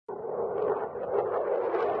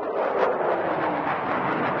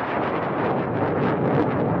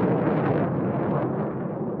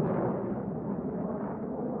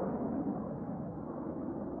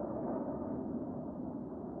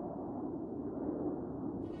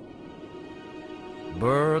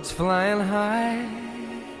Birds flying high,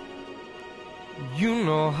 you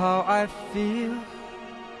know how I feel.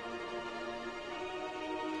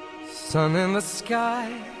 Sun in the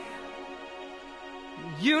sky,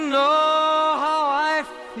 you know how I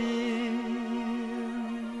feel.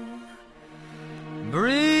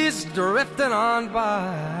 Breeze drifting on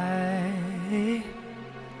by,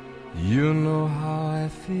 you know how I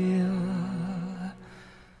feel.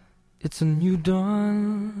 It's a new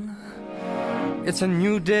dawn, it's a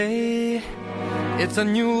new day, it's a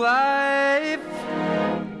new life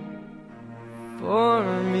for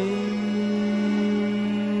me.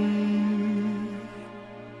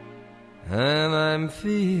 And I'm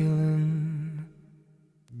feeling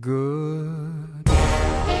good.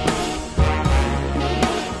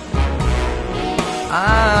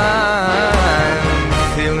 I'm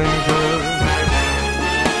feeling good.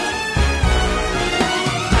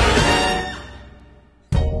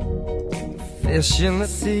 Fish in the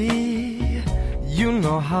sea, you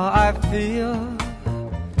know how I feel.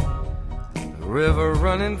 River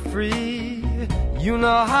running free, you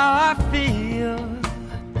know how I feel.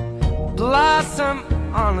 Blossom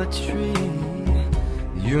on a tree,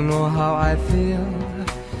 you know how I feel.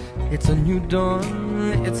 It's a new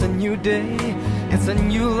dawn, it's a new day, it's a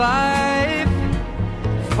new life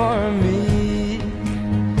for me.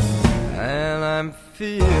 And I'm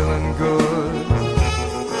feeling good.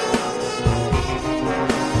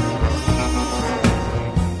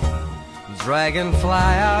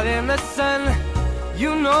 Dragonfly out in the sun,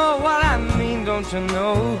 you know what I mean, don't you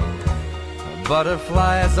know?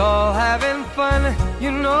 Butterflies all having fun,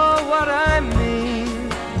 you know what I mean.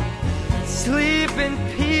 Sleep in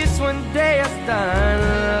peace when day is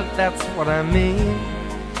done, that's what I mean.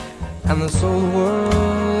 And this old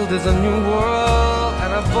world is a new world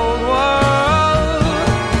and a bold world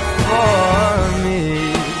for me.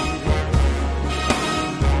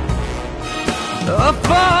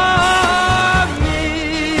 For me.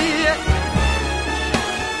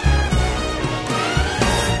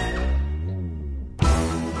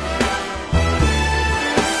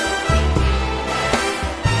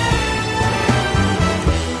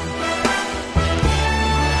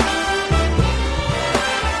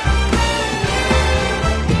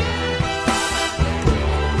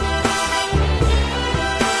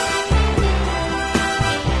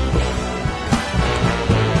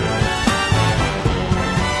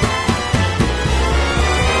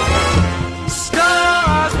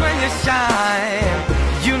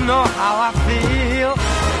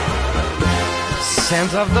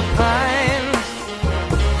 Scent of the pine,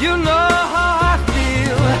 you know how I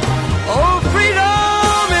feel. Oh,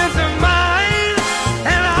 freedom is mine,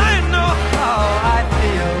 and I know how I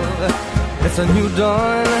feel. It's a new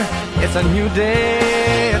dawn, it's a new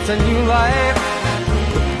day, it's a new life.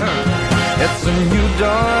 It's a new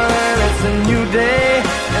dawn, it's a new day,